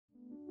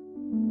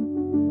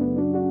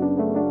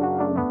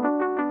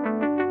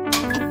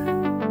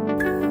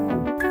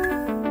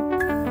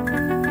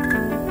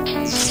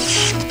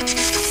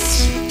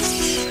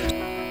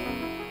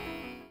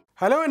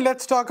Hello, and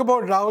let's talk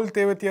about Rahul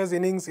Tewatia's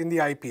innings in the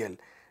IPL.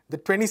 The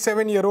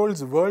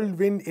 27-year-old's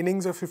whirlwind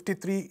innings of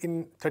 53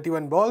 in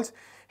 31 balls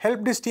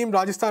helped his team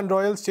Rajasthan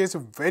Royals chase a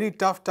very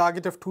tough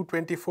target of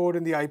 224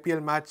 in the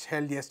IPL match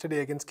held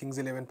yesterday against Kings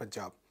 11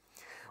 Punjab.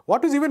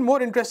 What was even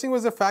more interesting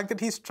was the fact that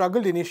he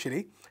struggled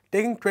initially,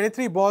 taking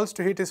 23 balls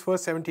to hit his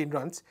first 17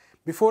 runs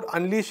before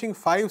unleashing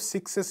 5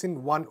 sixes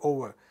in 1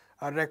 over,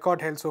 a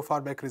record held so far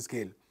by Chris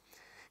Gayle.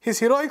 His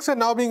heroics are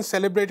now being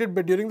celebrated,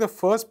 but during the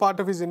first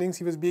part of his innings,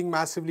 he was being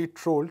massively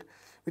trolled,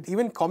 with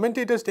even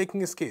commentators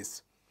taking his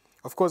case.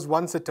 Of course,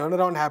 once the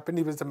turnaround happened,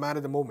 he was the man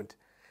of the moment.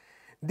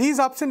 These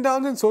ups and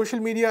downs in social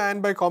media and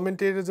by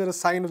commentators are a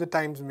sign of the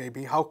times,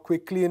 maybe, how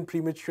quickly and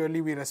prematurely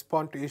we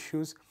respond to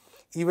issues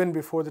even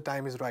before the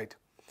time is right.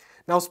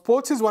 Now,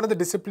 sports is one of the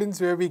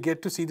disciplines where we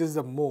get to see this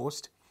the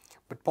most,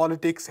 but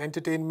politics,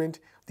 entertainment,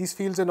 these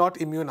fields are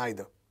not immune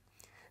either.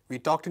 We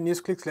talked to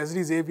Newsclick's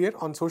Leslie Xavier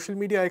on social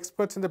media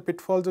experts and the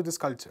pitfalls of this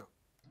culture.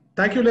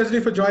 Thank you,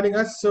 Leslie, for joining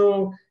us.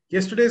 So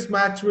yesterday's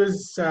match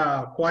was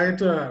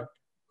quite a,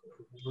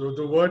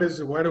 the word is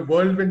quite a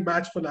whirlwind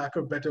match, for lack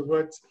of better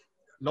words.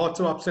 Lots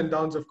of ups and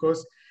downs, of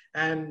course.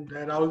 And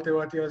Rahul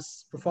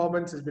Tewatia's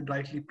performance has been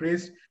rightly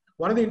praised.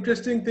 One of the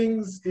interesting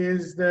things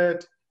is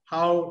that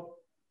how,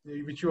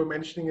 which you were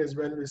mentioning as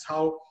well, is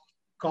how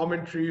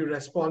commentary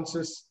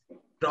responses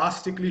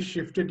drastically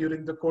shifted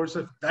during the course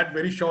of that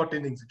very short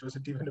innings. It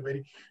wasn't even a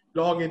very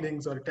long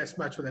innings or a test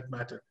match for that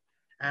matter.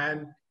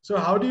 And so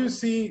how do you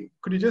see,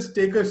 could you just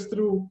take us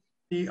through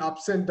the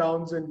ups and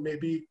downs and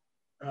maybe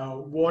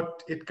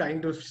what it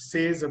kind of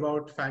says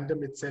about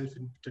fandom itself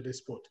in today's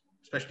sport,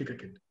 especially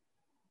cricket?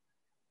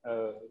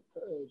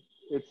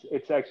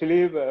 It's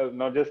actually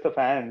not just the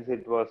fans,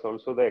 it was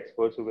also the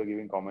experts who were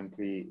giving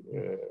commentary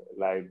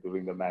live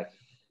during the match.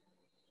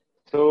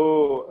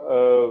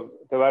 So,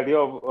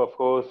 Tewatia, of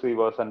course, he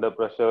was under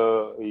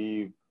pressure.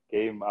 He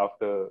came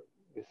after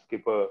his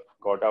skipper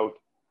got out,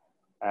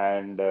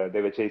 and they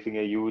were chasing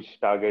a huge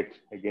target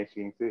against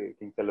Kings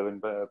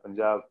 11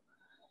 Punjab.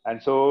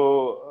 And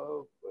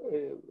so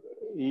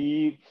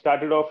he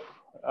started off,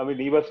 I mean,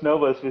 he was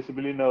nervous,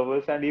 visibly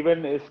nervous. And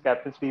even his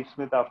captain, Steve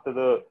Smith, after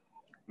the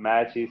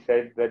match, he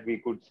said that we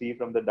could see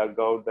from the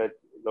dugout that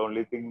the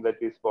only thing that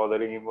is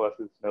bothering him was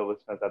his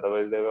nervousness.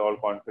 Otherwise, they were all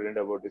confident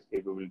about his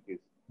capabilities.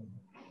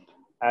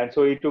 And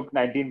so he took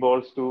 19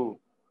 balls to,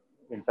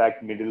 in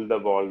fact, middle the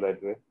ball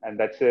that way. And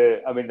that's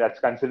that's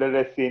considered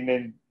a sin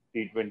in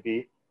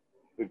T20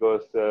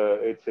 because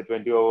it's a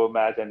 20-over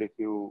match. And if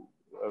you,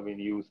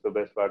 use the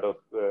best part of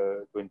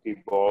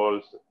 20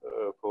 balls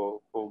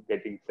for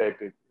getting set,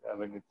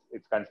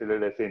 it's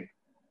considered a sin.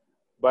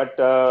 But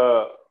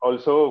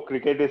also,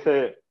 cricket is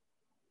a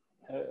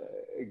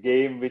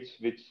game which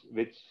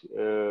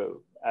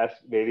has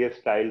various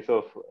styles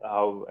of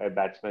how a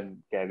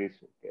batsman carries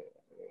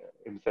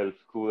himself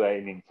through the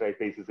innings, right?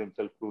 Faces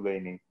himself through the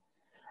innings.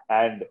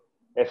 And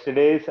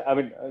yesterday's,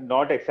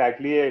 not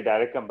exactly a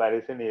direct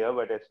comparison here,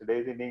 but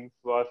yesterday's innings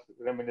was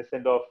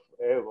reminiscent of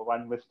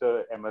one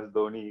Mr. MS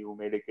Dhoni, who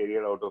made a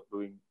career out of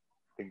doing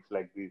things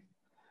like this,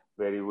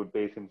 where he would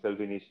pace himself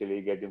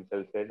initially, get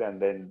himself set,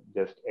 and then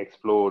just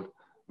explode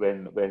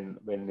when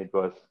it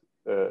was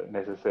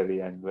necessary,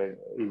 and when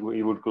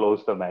he would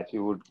close the match.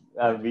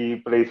 We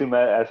praise him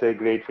as a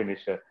great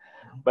finisher.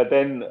 But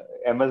then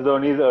MS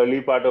Dhoni's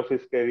early part of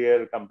his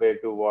career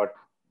compared to what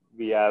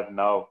we have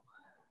now,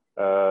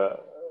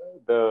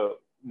 the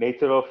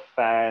nature of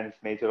fans,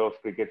 nature of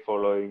cricket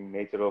following,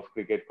 nature of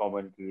cricket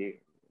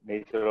commentary,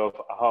 nature of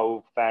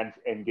how fans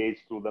engage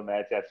through the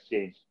match has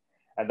changed.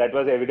 And that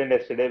was evident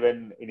yesterday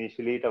when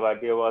initially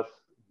Tewatia was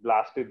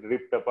blasted,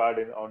 ripped apart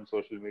on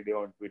social media,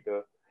 on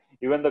Twitter.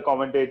 Even the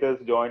commentators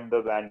joined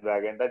the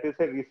bandwagon. That is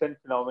a recent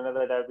phenomenon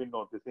that I've been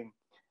noticing,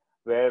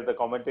 where the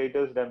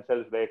commentators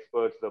themselves, the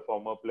experts, the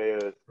former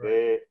players,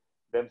 they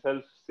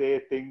themselves say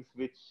things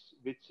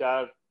which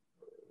are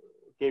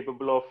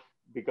capable of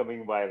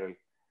becoming viral.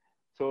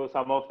 So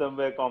some of them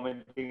were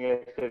commenting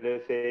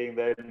yesterday saying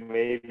that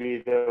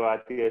maybe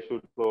Tewatia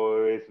should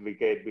throw his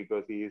wicket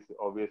because he is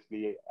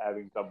obviously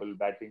having trouble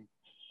batting.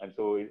 And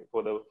so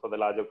for the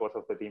larger course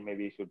of the team,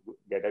 maybe he should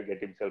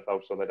get himself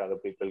out so that other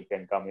people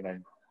can come in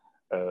and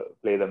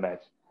play the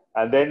match.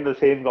 And then the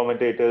same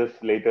commentators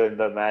later in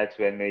the match,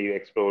 when he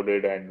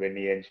exploded and when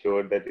he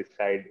ensured that his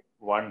side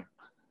won,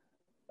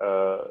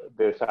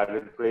 they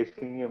started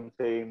praising him,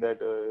 saying that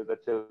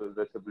that's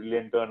a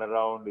brilliant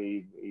turnaround.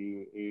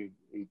 He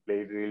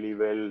played really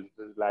well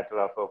the latter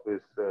half of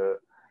his.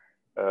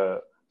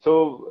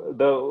 So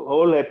the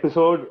whole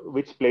episode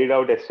which played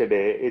out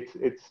yesterday,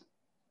 it's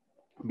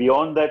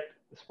beyond that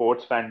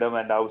sports fandom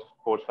and how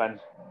sports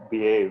fans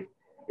behave.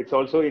 It's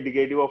also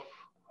indicative of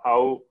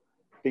how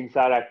things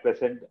are at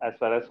present as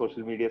far as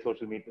social media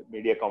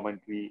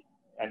commentary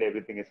and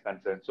everything is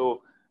concerned.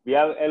 So we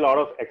have a lot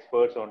of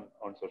experts on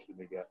social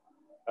media,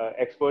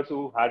 experts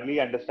who hardly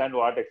understand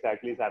what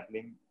exactly is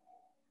happening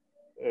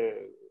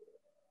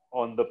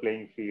on the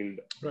playing field,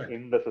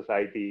 in the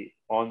society,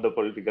 on the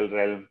political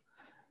realm,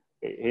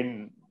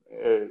 in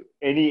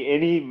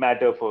any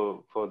matter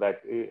for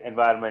that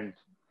environment.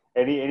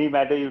 any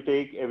matter you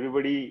take,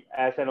 everybody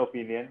has an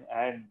opinion,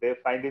 and they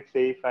find it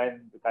safe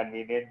and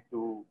convenient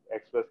to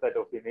express that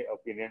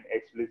opinion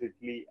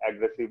explicitly,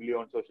 aggressively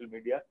on social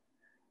media,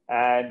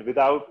 and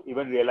without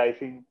even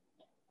realizing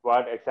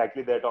what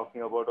exactly they're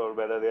talking about or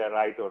whether they are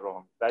right or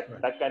wrong.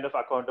 That kind of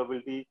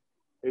accountability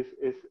is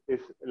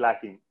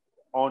lacking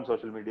on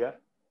social media,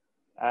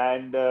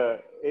 and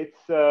it's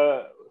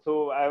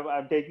so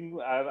I've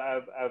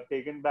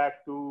taken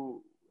back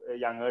to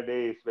younger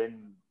days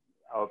when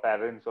our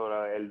parents or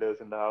our elders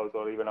in the house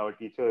or even our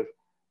teachers,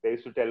 they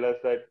used to tell us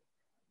that,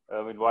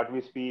 I mean, what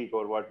we speak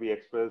or what we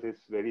express is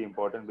very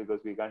important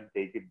because we can't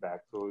take it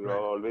back. So you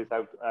always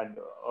have to, and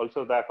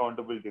also the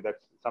accountability.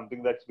 That's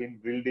something that's been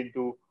drilled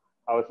into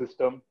our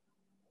system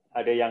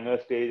at a younger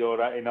stage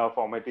or in our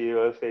formative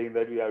years, saying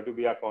that we have to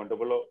be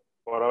accountable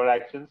for our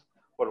actions,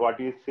 for what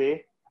we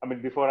say. I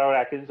mean, before our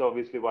actions,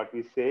 obviously, what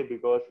we say,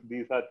 because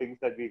these are things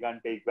that we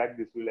can't take back.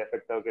 This will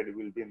affect our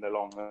credibility in the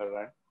longer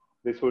run.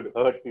 This would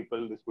hurt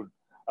people. This would,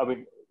 I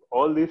mean,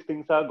 all these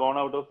things are gone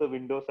out of the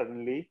window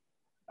suddenly.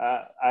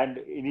 And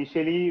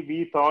initially,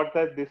 we thought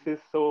that this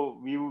is so.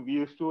 We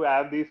used to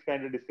have these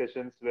kind of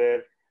discussions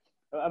where,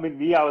 I mean,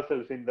 we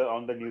ourselves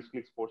on the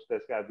Newsclick Sports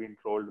Desk have been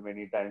trolled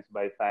many times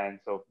by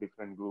fans of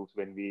different groups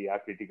when we are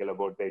critical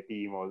about their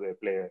team or their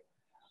player.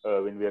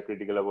 When we are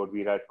critical about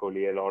Virat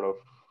Kohli, a lot of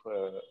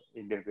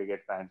Indian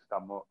cricket fans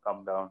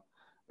come down.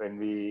 When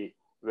we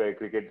were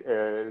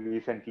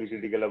recently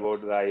critical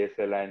about the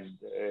ISL and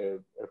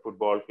a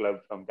football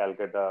club from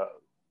Calcutta,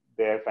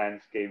 their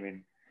fans came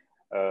in.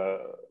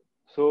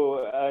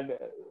 So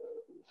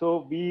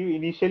we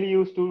initially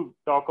used to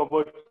talk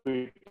about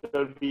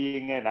Twitter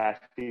being a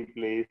nasty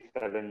place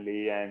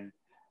suddenly, and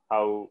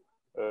how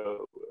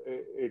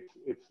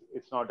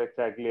it's not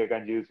exactly a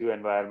conducive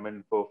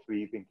environment for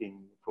free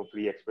thinking, for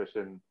free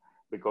expression,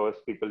 because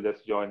people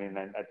just join in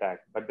and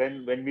attack. But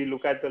then when we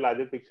look at the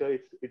larger picture,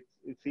 it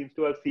seems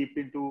to have seeped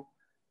into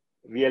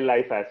real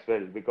life as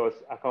well,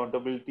 because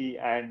accountability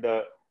and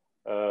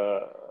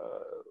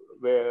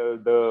where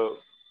the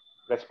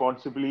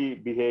responsibly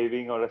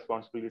behaving or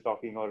responsibly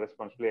talking or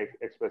responsibly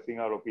expressing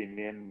our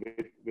opinion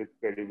with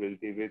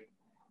credibility,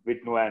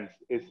 with nuance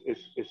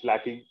is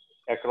lacking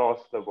across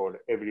the board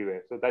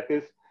everywhere. So that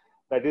is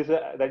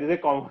a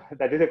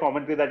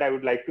commentary that I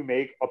would like to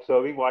make,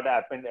 observing what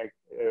happened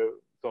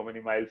so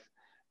many miles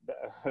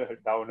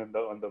down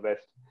on the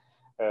west,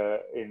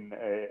 in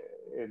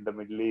the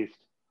Middle East,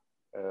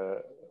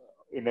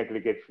 in a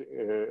cricket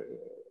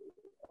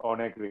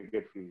on a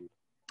cricket field.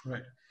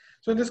 Right.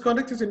 So in this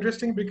context, it's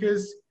interesting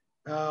because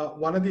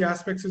one of the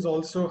aspects is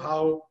also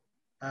how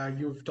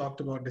you've talked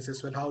about this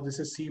as well, how this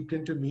is seeped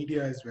into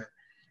media as well.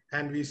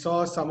 And we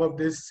saw some of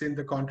this in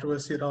the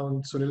controversy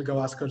around Sunil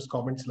Gavaskar's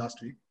comments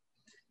last week,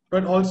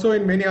 but also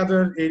in many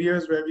other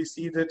areas where we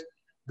see that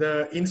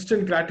the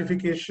instant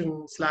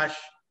gratification /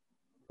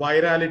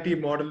 virality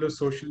model of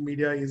social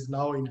media is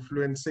now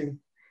influencing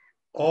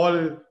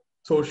all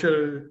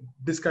social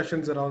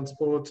discussions around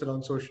sports,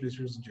 around social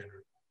issues in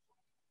general.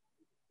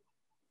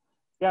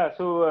 Yeah,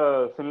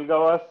 so Sunil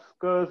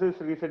Gavaskar's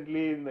is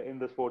recently in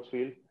the sports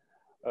field.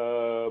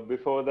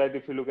 Before that,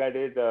 if you look at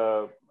it,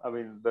 I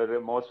mean, the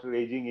most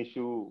raging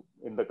issue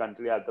in the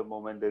country at the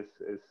moment is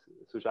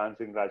Sushant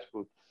Singh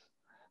Rajput's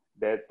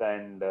death,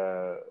 and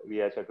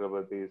Riya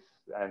Chakrabarti's,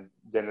 and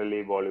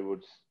generally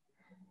Bollywood's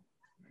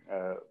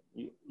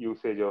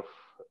usage of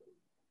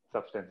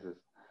substances.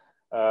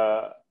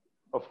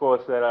 Of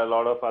course, there are a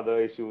lot of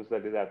other issues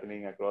that is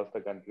happening across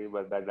the country,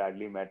 but that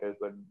hardly matters.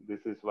 But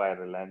this is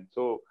viral, and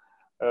so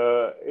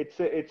it's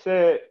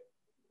a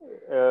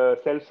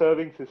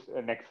self-serving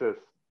nexus,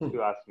 if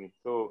you ask me.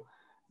 So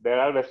there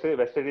are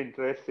vested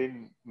interests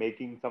in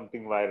making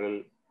something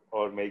viral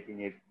or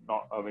making it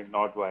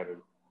not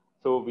viral.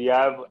 So we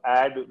have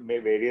had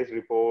various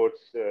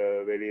reports,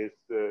 various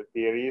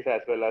theories,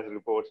 as well as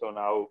reports on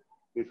how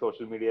the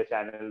social media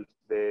channels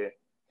they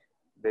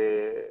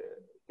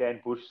can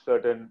push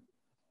certain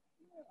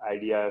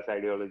ideas,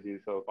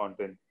 ideologies, or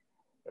content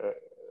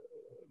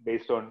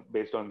based on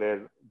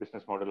their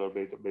business model, or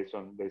based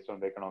on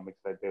the economics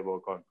that they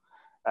work on,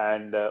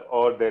 and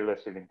or their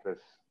vested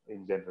interests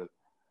in general.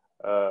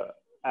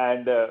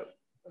 And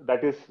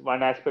that is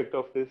one aspect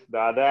of this. The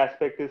other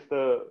aspect is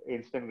the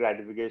instant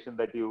gratification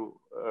that you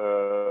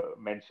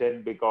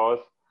mentioned, because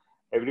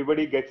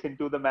everybody gets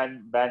into the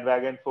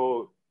bandwagon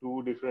for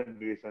two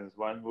different reasons.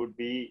 One would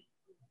be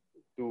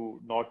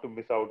not to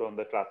miss out on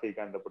the traffic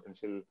and the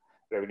potential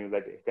revenue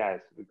that it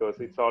has, because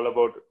it's all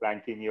about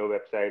ranking your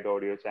website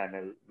or your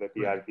channel. The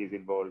TRP is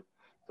involved.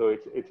 So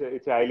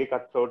it's a highly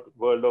cutthroat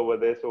world over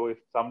there. So if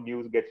some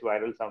news gets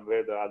viral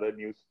somewhere, the other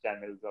news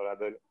channels or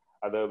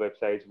other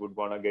websites would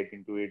want to get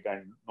into it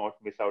and not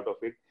miss out of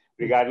it,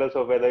 regardless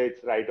of whether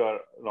it's right or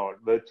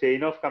not. The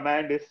chain of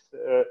command is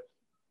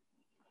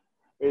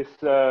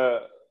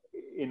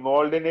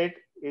involved in it.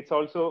 It's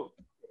also,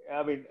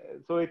 I mean,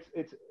 so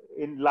it's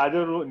in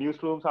larger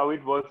newsrooms, how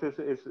it works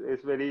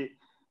is very,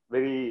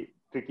 very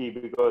tricky,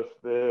 because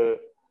the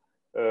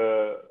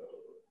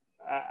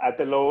at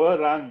the lower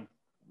rung,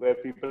 where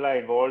people are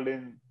involved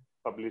in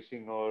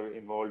publishing or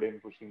involved in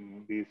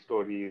pushing these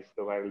stories,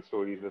 the viral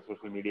stories, the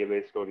social media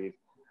based stories,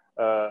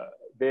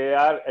 they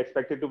are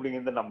expected to bring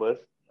in the numbers.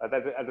 At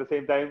the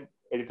same time,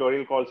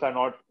 editorial calls are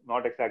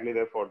not exactly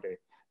their forte.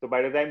 So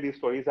by the time these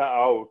stories are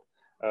out,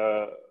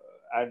 uh,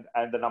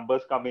 and the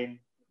numbers come in,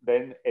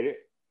 then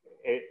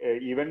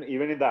even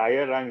in the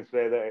higher ranks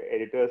where the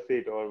editors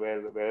sit, or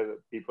where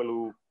people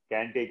who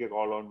can take a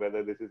call on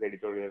whether this is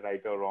editorial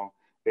right or wrong,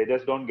 they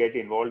just don't get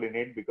involved in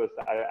it, because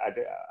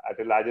at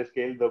a larger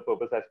scale the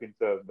purpose has been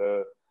served.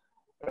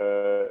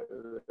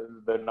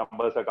 The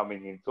numbers are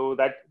coming in, so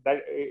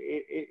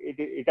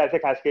it has a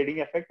cascading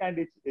effect, and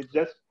it's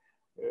just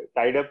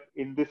tied up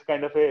in this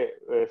kind of a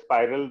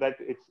spiral that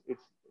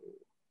it's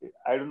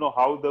I don't know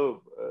how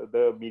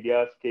the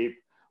media scape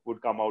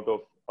would come out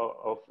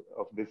of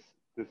this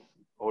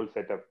whole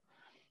setup.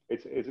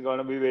 It's going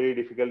to be very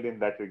difficult in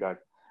that regard.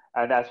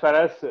 And as far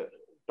as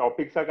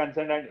topics are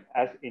concerned, and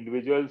as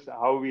individuals,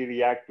 how we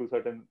react to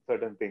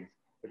certain things.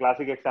 The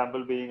classic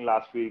example being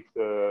last week's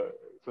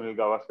Sunil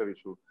Gavaskar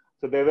issue.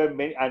 So there were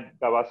many, and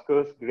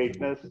Gavaskar's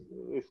greatness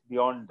is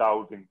beyond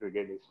doubt in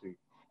cricket history.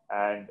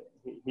 And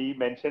he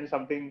mentioned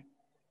something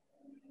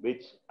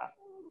which,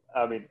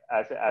 I mean,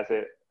 as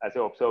an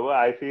observer,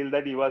 I feel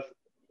that he was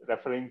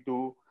referring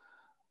to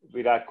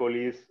Virat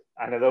Kohli's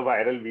another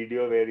viral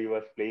video where he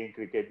was playing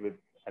cricket with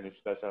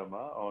Anushka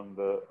Sharma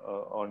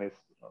on his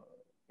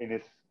in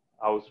his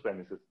house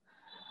premises,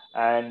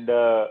 and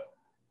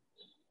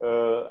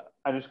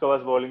Anushka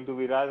was bowling to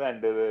Virat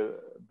and they were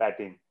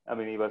batting. I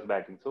mean, he was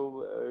batting.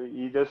 So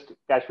he just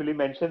casually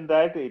mentioned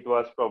that it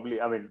was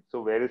probably. I mean,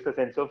 so where is the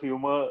sense of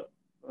humor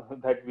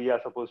that we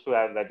are supposed to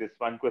have? That is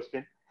one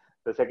question.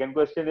 The second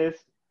question is,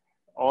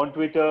 on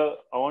Twitter,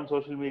 on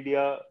social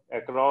media,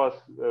 across,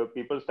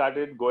 people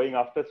started going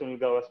after Sunil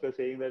Gavaskar,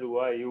 saying that who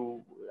are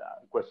you,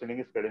 questioning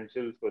his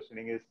credentials,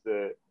 questioning his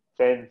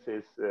sense,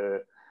 his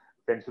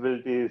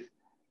sensibilities,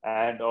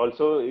 and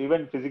also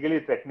even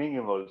physically threatening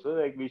him also,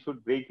 like we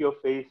should break your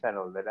face and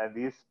all that. And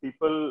these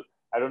people,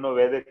 I don't know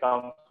where they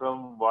come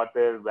from, what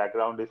their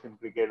background is in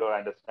cricket or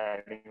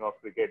understanding of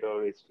cricket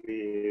or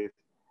history is.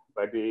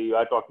 But you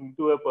are talking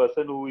to a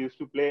person who used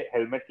to play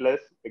helmetless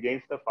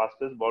against the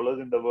fastest bowlers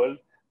in the world,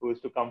 who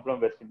used to come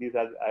from West Indies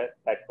at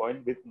that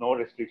point with no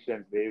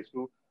restrictions. They used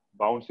to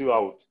bounce you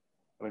out.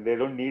 I mean, they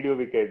don't need your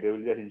wicket. They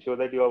will just ensure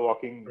that you are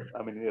walking,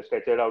 I mean, you're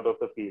stretchered out of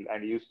the field.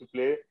 And he used to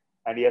play,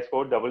 and he has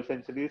scored double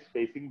centuries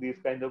facing these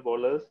kinds of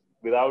bowlers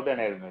without an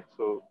helmet.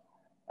 So,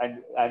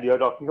 and you're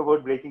talking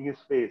about breaking his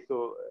face.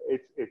 So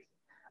it's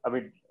I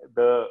mean,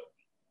 the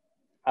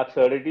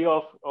absurdity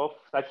of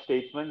such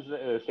statements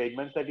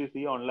that you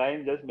see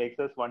online just makes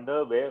us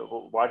wonder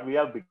what we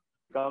have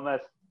become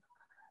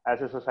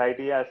as a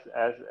society, as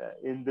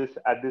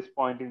at this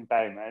point in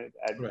time,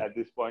 and at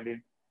this point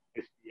in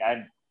history.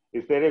 And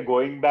is there a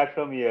going back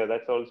from here?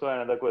 That's also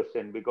another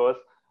question, because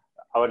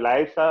our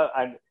lives are,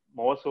 and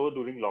more so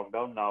during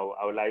lockdown now,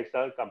 our lives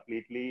are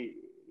completely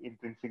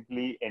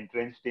intrinsically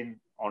entrenched in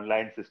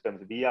online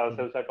systems. We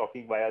ourselves are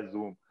talking via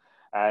Zoom,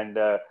 and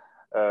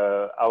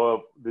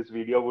our this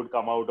video would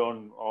come out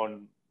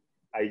on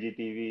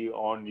IGTV,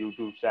 on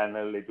YouTube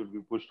channel. It would be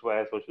pushed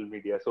via social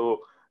media.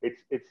 So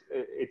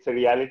it's a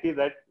reality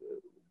that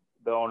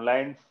the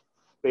online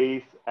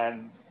space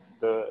and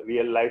the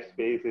real life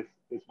space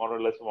is more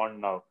or less one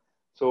now.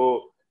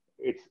 So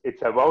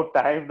it's about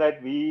time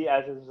that we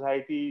as a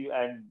society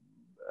and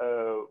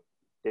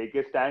take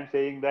a stand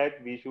saying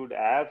that we should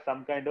have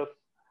some kind of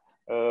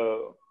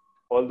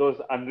all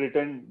those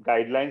unwritten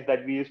guidelines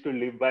that we used to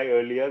live by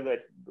earlier,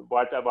 that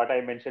what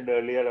I mentioned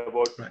earlier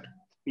about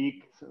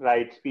think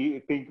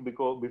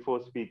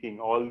before speaking.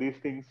 All these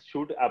things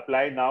should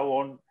apply now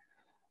on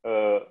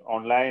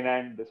online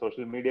and the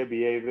social media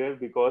behavior,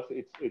 because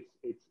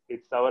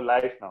it's our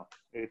life now.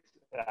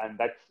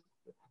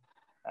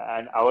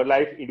 And our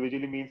life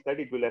individually means that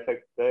it will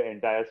affect the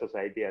entire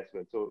society as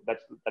well. So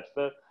that's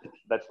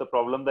the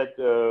problem, that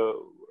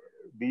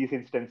these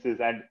instances.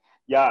 And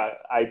yeah,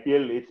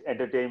 IPL, it's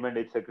entertainment,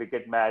 it's a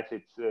cricket match,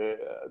 it's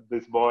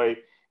this boy,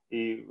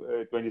 he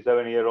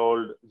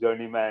 27-year-old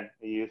journeyman,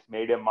 he has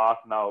made a mark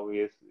now.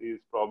 He's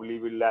probably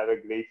will have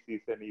a great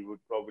season.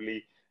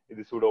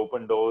 This would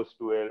open doors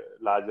to a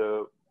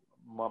larger,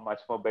 much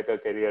more better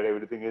career.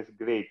 Everything is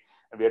great,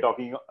 and we are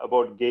talking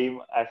about game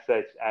as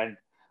such. And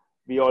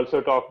we also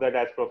talk that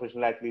as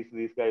professional athletes,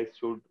 these guys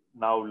should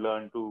now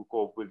learn to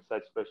cope with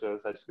such pressure,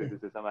 such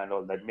criticism and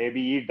all that.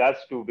 Maybe he does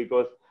too,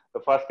 because the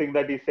first thing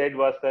that he said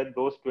was that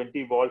those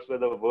 20 balls were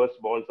the worst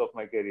balls of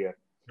my career.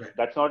 Right.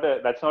 That's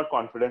not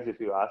confidence, if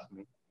you ask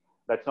me.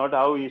 That's not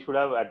how he should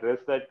have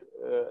addressed that.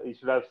 He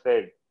should have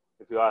said,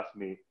 if you ask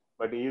me.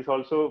 But he is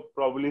also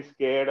probably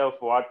scared of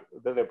what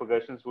the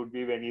repercussions would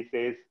be when he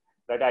says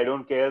that I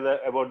don't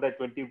care about that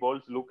 20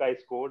 balls. Look, I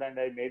scored and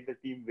I made the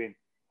team win.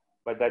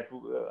 But that,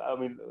 I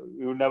mean,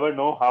 you never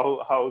know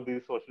how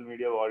these social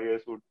media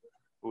warriors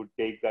would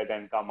take that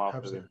and come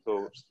after it.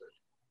 So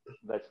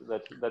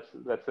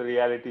that's a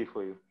reality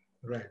for you.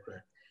 Right.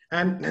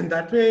 And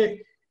that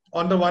way,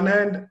 on the one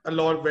hand, a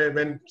lot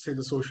when say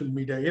the social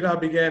media era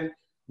began,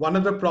 one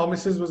of the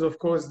promises was, of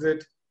course,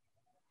 that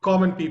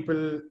common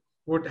people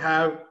would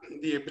have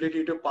the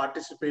ability to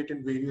participate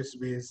in various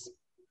ways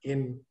in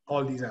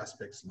all these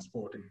aspects, in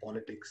sport and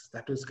politics.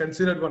 That was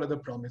considered one of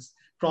the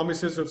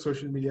promises of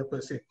social media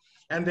per se.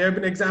 And there have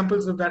been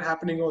examples of that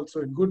happening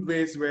also in good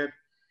ways, where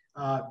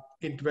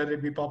whether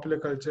it be popular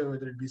culture,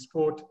 whether it be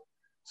sport,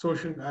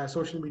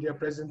 social media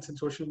presence and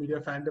social media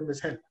fandom has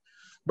helped.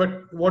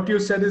 But what you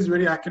said is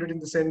very accurate in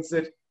the sense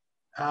that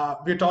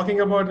we're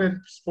talking about a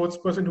sports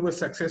person who was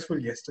successful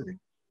yesterday.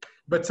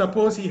 But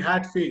suppose he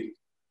had failed,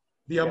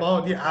 the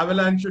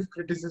avalanche of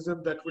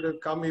criticism that would have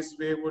come his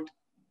way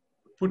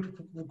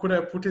could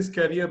have put his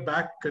career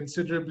back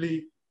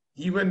considerably.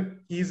 Even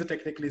he's a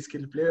technically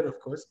skilled player, of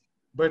course,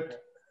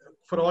 but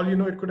for all you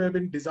know, it could have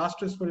been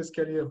disastrous for his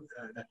career.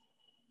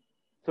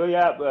 So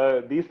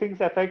yeah, these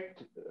things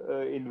affect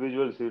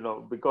individuals,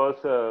 because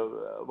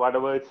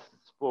whatever is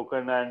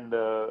spoken and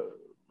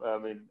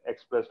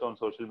expressed on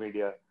social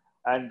media,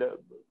 and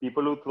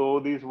people who throw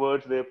these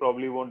words, they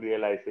probably won't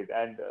realize it.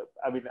 And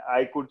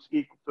I could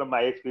speak from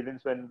my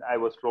experience when I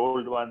was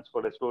trolled once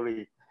for a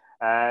story,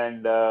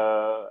 and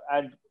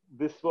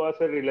this was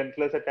a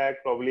relentless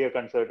attack, probably a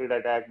concerted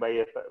attack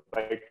by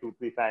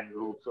 2-3 fan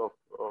groups of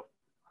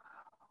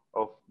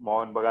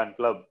Mohan Bagan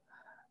club.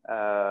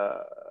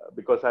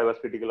 Because I was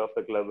critical of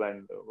the club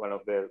and one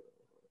of their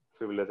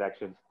frivolous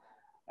actions,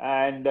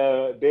 and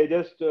they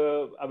just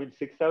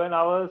 6-7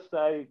 hours.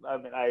 I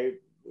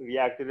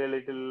reacted a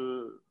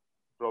little.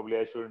 Probably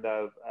I shouldn't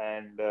have,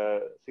 and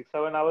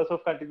 6-7 hours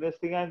of continuous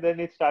thing, and then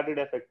it started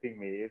affecting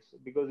me. It's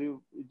because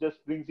it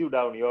just brings you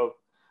down.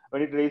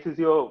 When it raises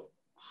your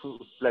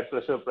blood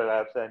pressure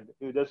perhaps, and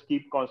you just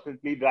keep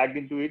constantly dragged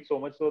into it, so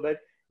much so that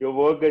your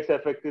work gets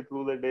affected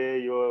through the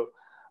day.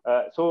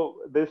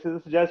 So this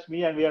is just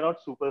me, and we are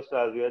not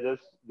superstars. We are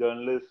just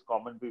journalists,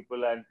 common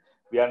people, and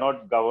we are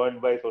not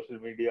governed by social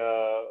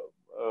media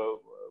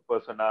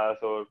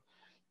personas, or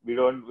we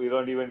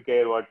don't even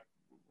care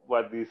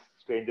what these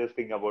strangers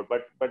think about.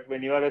 But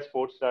when you are a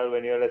sports star,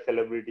 when you are a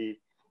celebrity,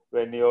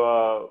 when you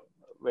are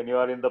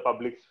in the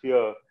public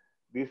sphere,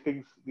 these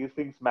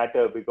things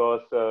matter,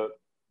 because a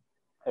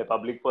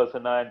public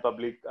persona and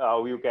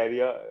how you carry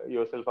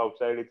yourself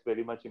outside, it's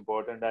very much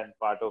important and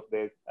part of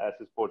their as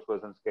a sports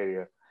person's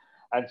career.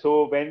 And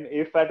so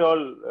if at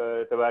all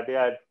Tewatia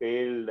had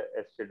failed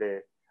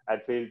yesterday,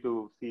 had failed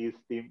to see his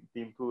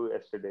team through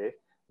yesterday,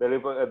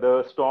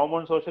 the storm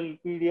on social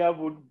media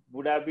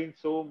would have been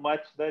so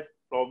much that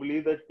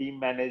probably the team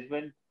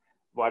management,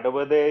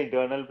 whatever their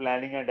internal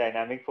planning and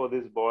dynamic for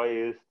this boy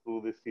is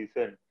through this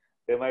season,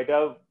 they might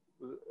have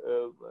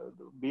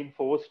been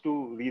forced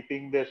to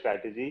rethink their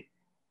strategy.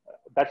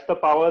 That's the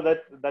power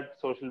that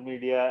social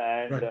media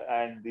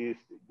and these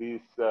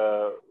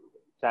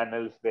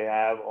channels they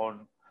have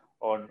on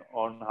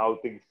how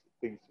things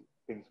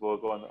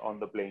work on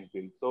the playing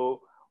field,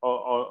 so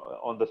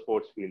on the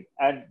sports field.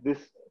 And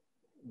this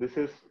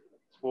is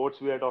sports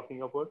we are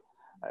talking about.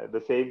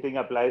 The same thing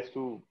applies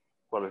to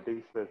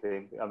politics. The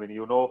same thing.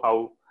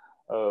 How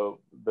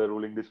the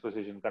ruling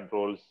disposition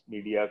controls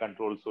media,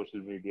 controls social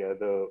media,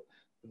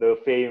 the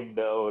famed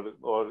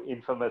or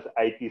infamous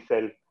IP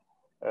cell,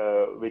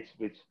 which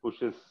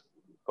pushes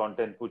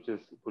content,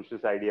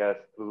 pushes ideas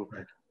through.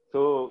 Right.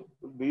 So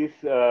these,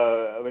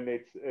 I'm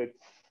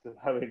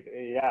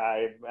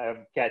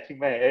catching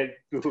my head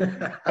too.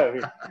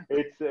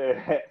 It's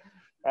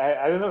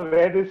I don't know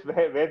where this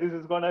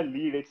is gonna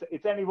lead.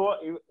 It's an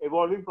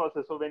evolving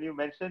process. So when you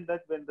mentioned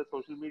that when the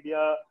social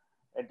media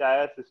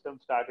entire ecosystem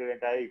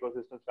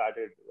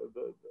started,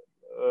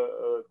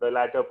 the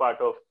latter part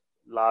of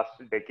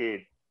last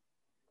decade,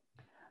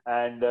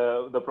 and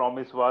the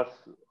promise was,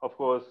 of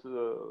course,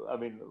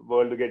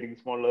 world getting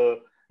smaller,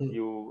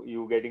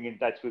 you getting in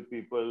touch with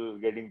people,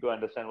 getting to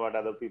understand what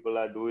other people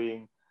are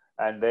doing.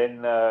 And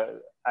then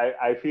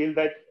I feel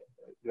that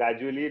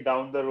gradually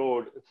down the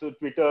road, so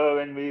Twitter,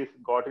 when we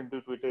got into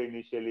Twitter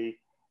initially,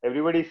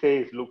 everybody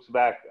looks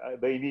back,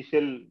 the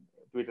initial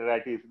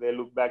Twitterites, they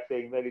look back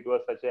saying that it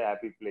was such a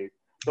happy place,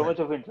 so much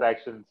of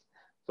interactions,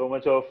 so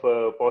much of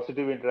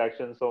positive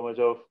interactions, so much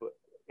of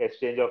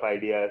exchange of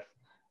ideas.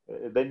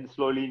 Then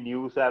slowly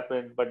news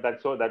happened, but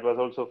that was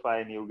also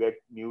fine. You get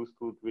news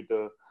through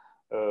Twitter,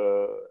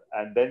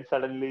 and then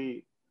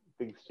suddenly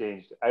things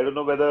changed. I don't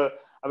know whether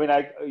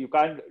you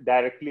can't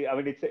directly.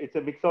 It's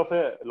a mix of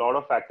a lot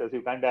of factors.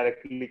 You can't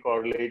directly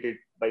correlate it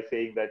by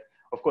saying that.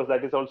 Of course,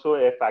 that is also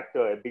a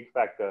factor, a big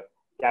factor.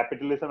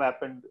 Capitalism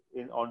happened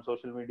on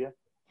social media.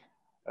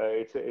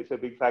 It's a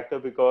big factor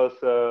because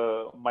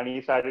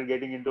money started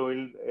getting into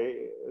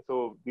it.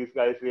 So these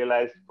guys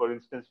realized, for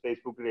instance,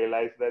 Facebook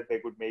realized that they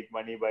could make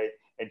money by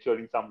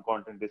ensuring some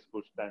content is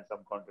pushed and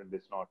some content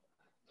is not.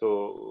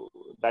 So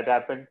that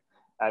happened.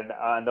 And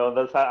on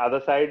the other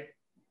side,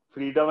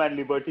 freedom and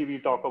liberty we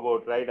talk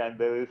about, right? And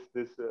there is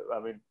this,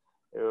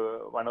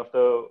 one of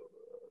the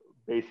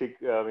basic,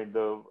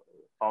 the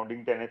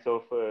founding tenets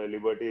of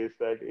liberty is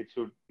that it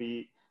should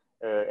be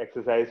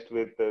exercised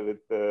with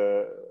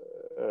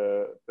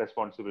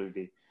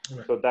responsibility.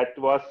 Right. So that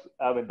was,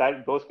 I mean,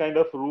 that those kind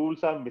of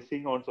rules are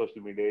missing on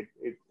social media.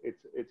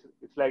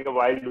 It's like a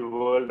wild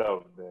world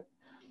out there.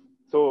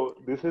 So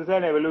this is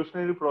an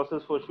evolutionary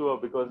process for sure,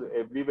 because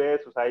everywhere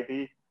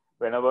society,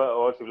 whenever,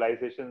 or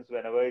civilizations,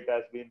 whenever it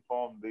has been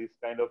formed, these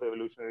kind of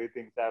evolutionary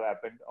things have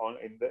happened on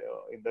in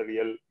the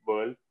real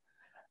world,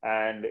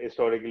 and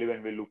historically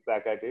when we look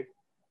back at it.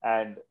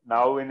 And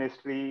now in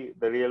history,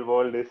 the real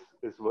world is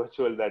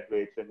virtual that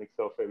way. It's a mix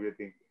of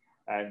everything,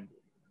 and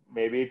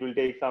maybe it will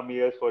take some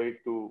years for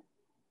it to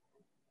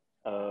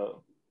uh,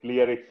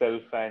 clear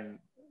itself and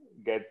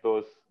get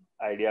those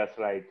ideas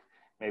right.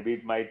 Maybe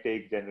it might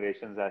take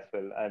generations as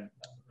well. And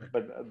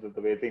but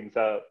the way things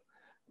are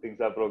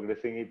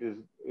progressing, it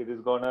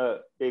is gonna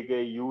take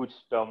a huge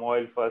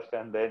turmoil first,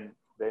 and then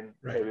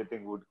Right.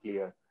 everything would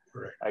clear.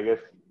 Right. I guess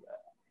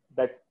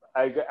that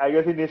I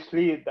guess in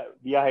history that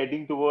we are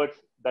heading towards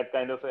that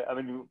kind of. I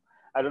mean,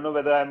 I don't know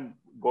whether I'm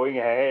going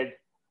ahead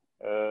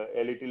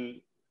a little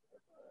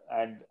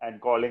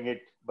and calling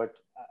it, but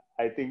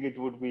I think it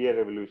would be a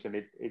revolution.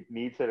 It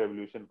needs a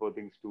revolution for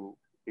things to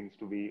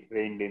be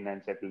reined in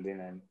and settled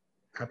in,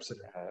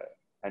 Absolutely.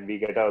 And we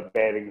get our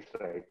bearings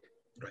right.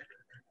 Right.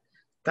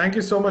 Thank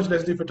you so much,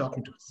 Leslie, for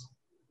talking to us.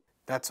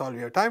 That's all we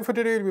have time for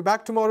today. We'll be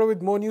back tomorrow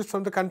with more news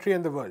from the country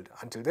and the world.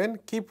 Until then,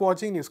 keep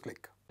watching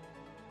Newsclick.